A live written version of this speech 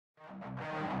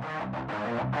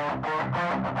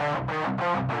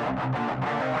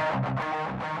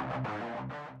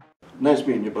Nice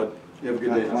meeting you, bud. You have a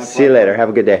good day. See you later. Have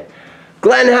a good day.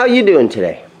 Glenn, how you doing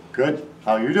today? Good.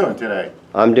 How are you doing today?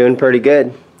 I'm doing pretty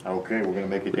good. Okay, we're going to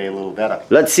make your day a little better.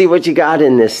 Let's see what you got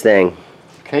in this thing.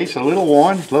 Case a little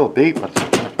worn, a little beat, but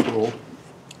cool.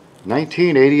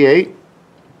 1988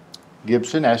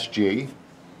 Gibson SG.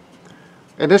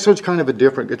 And this one's kind of a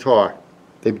different guitar.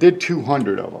 They did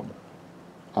 200 of them.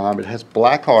 It has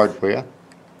black hardware,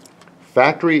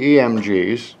 factory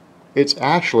EMGs. It's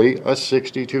actually a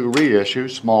 62 reissue,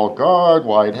 small guard,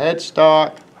 wide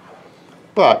headstock,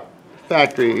 but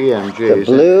factory EMGs. The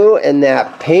blue and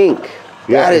that pink.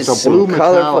 Yeah, that it's is a blue some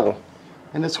colorful. metallic.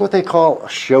 And it's what they call a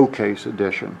showcase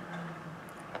edition.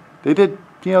 They did,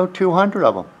 200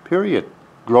 of them, period.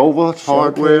 Grover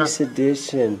hardware. Showcase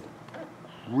edition.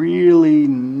 Really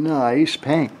nice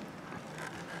paint.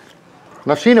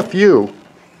 And I've seen a few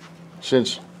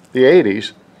since the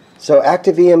 80s. So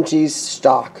active EMG's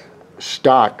stock.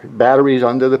 Stock, batteries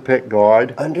under the pick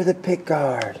guard. Under the pick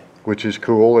guard. Which is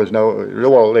cool. There's no,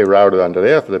 well, they routed under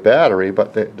there for the battery,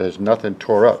 but there's nothing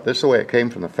tore up. This is the way it came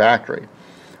from the factory.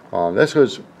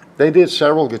 They did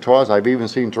several guitars. I've even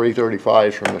seen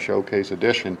 335s from the showcase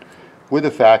edition with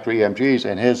the factory EMGs,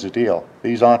 and here's the deal.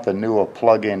 These aren't the newer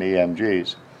plug-in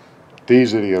EMGs.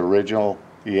 These are the original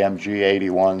EMG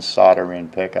 81 solder-in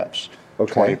pickups.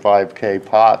 Okay. 25K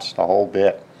pots, the whole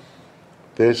bit.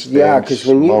 This Yeah, because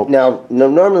when you, now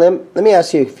normally, let me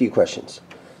ask you a few questions.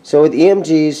 So with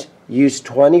EMGs, use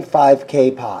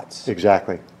 25K pots.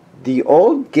 Exactly. The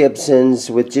old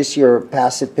Gibsons with just your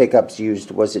passive pickups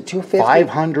used, was it 250?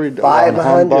 500 on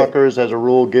humbuckers as a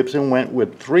rule. Gibson went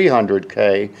with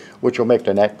 300K, which will make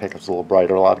the neck pickups a little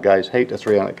brighter. A lot of guys hate the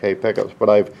 300K pickups, but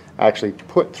I've actually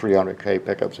put 300K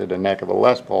pickups in the neck of a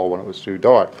Les Paul when it was too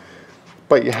dark.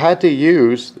 But you had to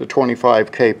use the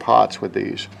 25K pots with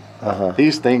these.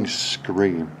 These things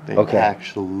scream. They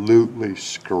absolutely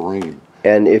scream.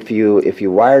 And if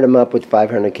you wired them up with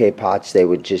 500K pots, they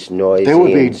would just noisy. They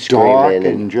would be and dark and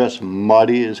and just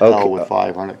muddy as hell with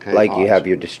 500K like pots. you have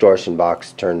your distortion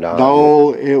box turned on.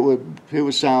 No, it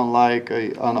would sound like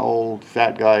an old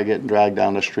fat guy getting dragged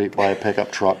down the street by a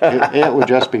pickup truck. It would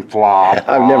just be flop.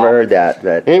 I've never heard that.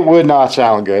 But it would not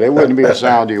sound good. It wouldn't be a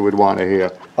sound you would want to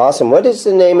hear. Awesome. What is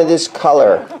the name of this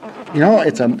color?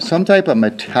 It's some type of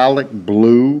metallic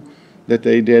blue that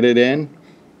they did it in.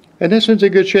 And this one's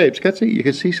in good shape. You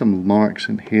can see some marks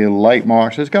in here, light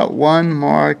marks. It's got one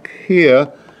mark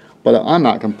here, but I'm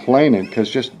not complaining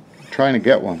because just trying to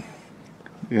get one.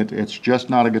 It's just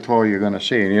not a guitar you're going to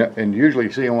see. And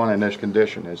usually seeing one in this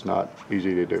condition is not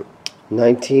easy to do.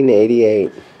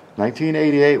 1988.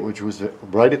 1988, which was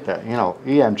right at that,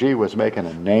 EMG was making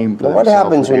a name for themselves. What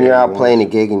happens when you're out playing a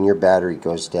gig and your battery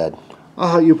goes dead?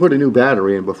 You put a new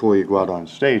battery in before you go out on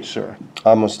stage, sir.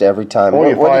 Almost every time. Or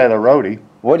you fire the roadie.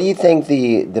 What do you think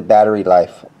the battery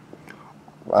life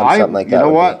on something like that? You know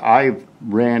what? I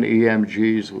ran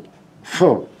EMGs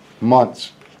for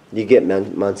months. You get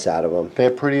months out of them.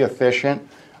 They're pretty efficient.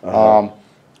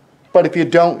 But if you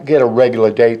don't get a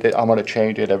regular date that I'm going to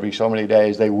change it every so many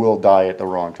days, they will die at the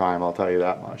wrong time. I'll tell you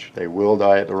that much. They will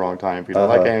die at the wrong time. If you don't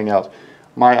like anything else.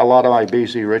 A lot of my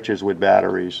BC Riches with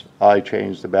batteries, I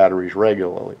change the batteries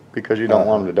regularly because you don't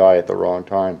want them to die at the wrong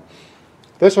time.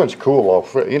 This one's cool,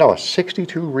 though. A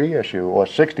 62 reissue or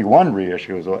 61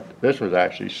 reissue is what this was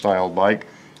actually styled like.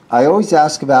 I always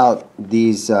ask about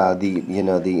these,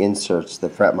 the inserts, the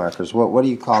fret markers. What do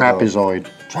you call those? Trapezoid.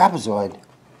 Trapezoid.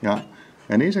 Yeah,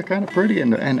 and these are kind of pretty,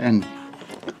 and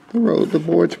the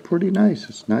board's pretty nice.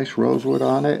 It's nice rosewood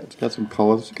on it. It's got some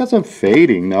colors. It's got some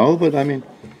fading, though, but I mean,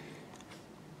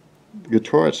 the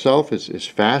guitar itself is as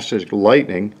fast as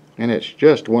lightning, and it's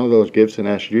just one of those Gibson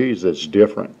SGs that's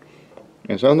different.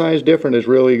 And sometimes different is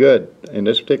really good. In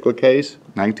this particular case,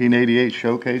 1988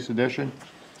 Showcase Edition,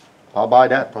 I'll buy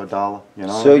that for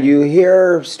 $1. So you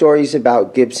hear stories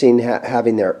about Gibson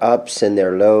having their ups and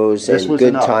their lows and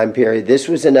good time period. This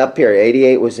was an up period.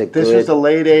 88 was a good. This was the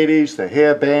late 80s, the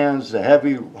hair bands, the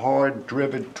heavy, hard,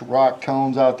 driven rock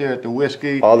tones out there at the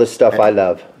Whiskey. All the stuff I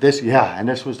love. And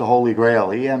this was the holy grail.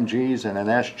 EMGs and an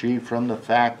SG from the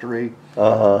factory.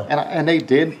 And they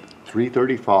did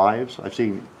 335s. I've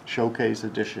seen Showcase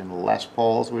Edition Les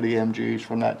Pauls with EMGs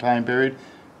from that time period,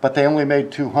 but they only made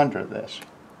 200 of this.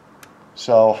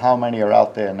 So how many are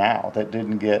out there now that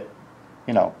didn't get,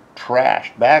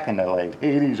 trashed back in the late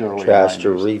 80s, early 90s? Trashed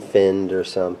or refinned or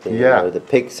something. Yeah. Or the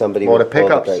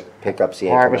pickups Pickups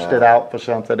harvested out for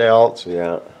something else.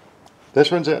 Yeah.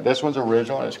 This one's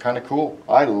original. It's kind of cool.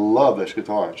 I love this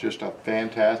guitar. It's just a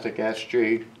fantastic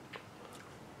SG.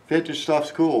 vintage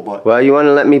stuff's cool, but Well, you want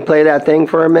to let me play that thing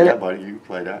for a yeah, minute? buddy, you can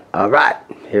play that. All right,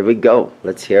 here we go.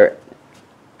 Let's hear it.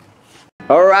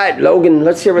 All right, Logan,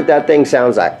 let's hear what that thing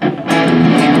sounds like.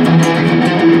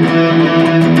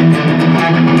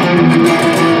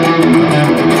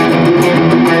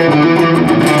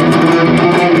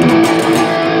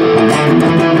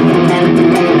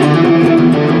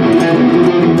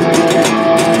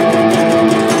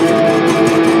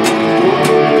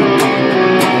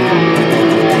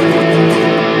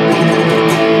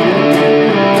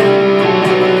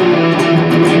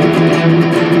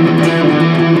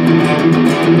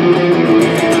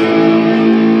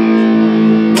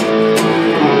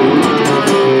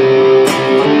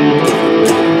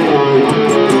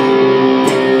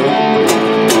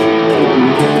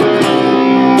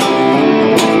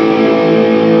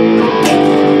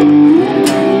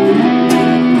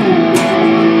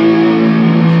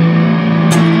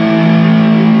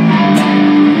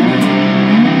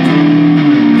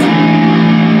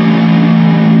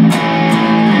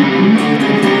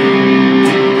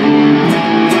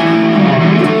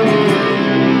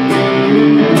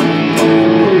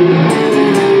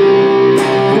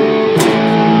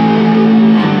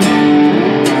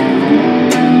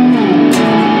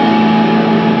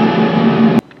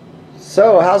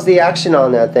 So, how's the action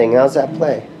on that thing? How's that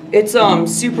play? It's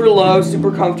super low,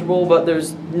 super comfortable, but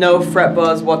there's no fret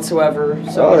buzz whatsoever.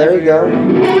 So Oh, there you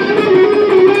go.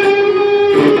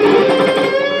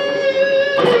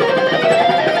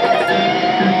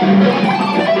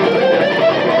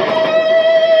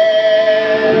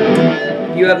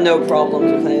 You have no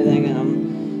problems with anything,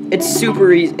 and it's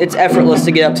super easy. It's effortless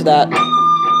to get up to that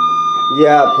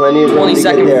Yeah, plenty of room to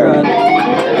get 22nd there. fret.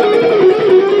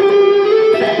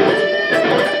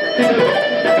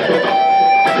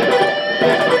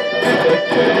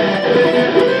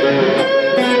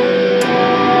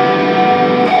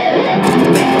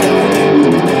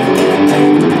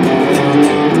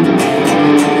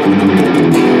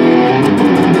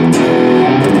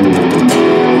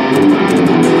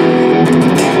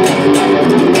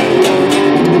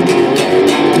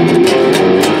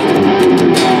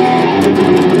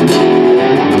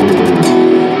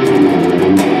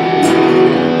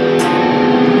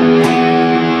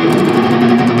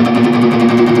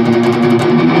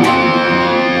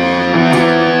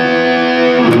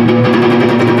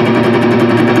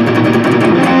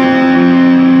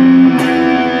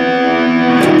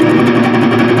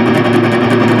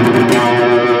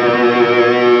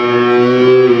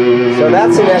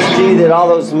 That's an SG that all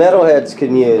those metalheads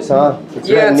can use, huh?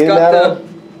 Yeah, it's new got metal,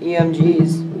 the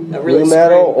EMGs. That really new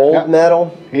metal, scream. old Yep.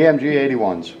 metal, EMG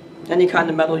 81s. Any kind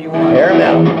of metal you want. air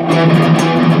metal.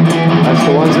 That's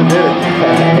the ones that did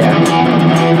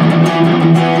it.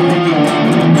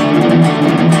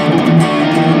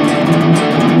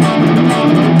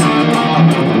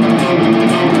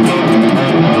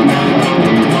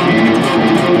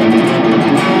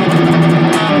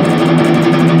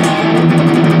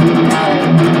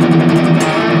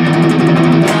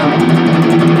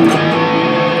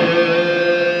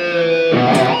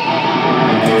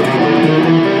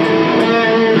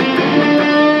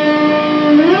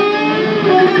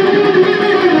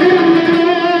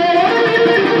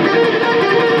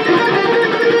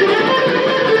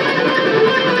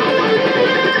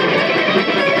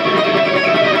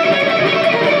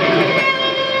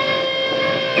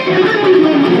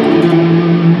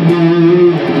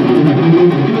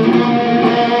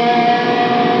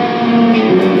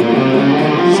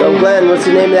 So Glenn, what's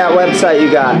the name of that website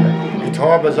you got?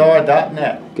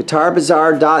 GuitarBazaar.net.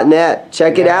 GuitarBazaar.net.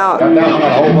 Check it out. Got that one,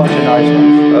 a whole bunch of nice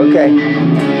ones. Okay.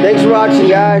 Thanks for watching,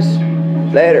 guys.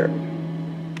 Later.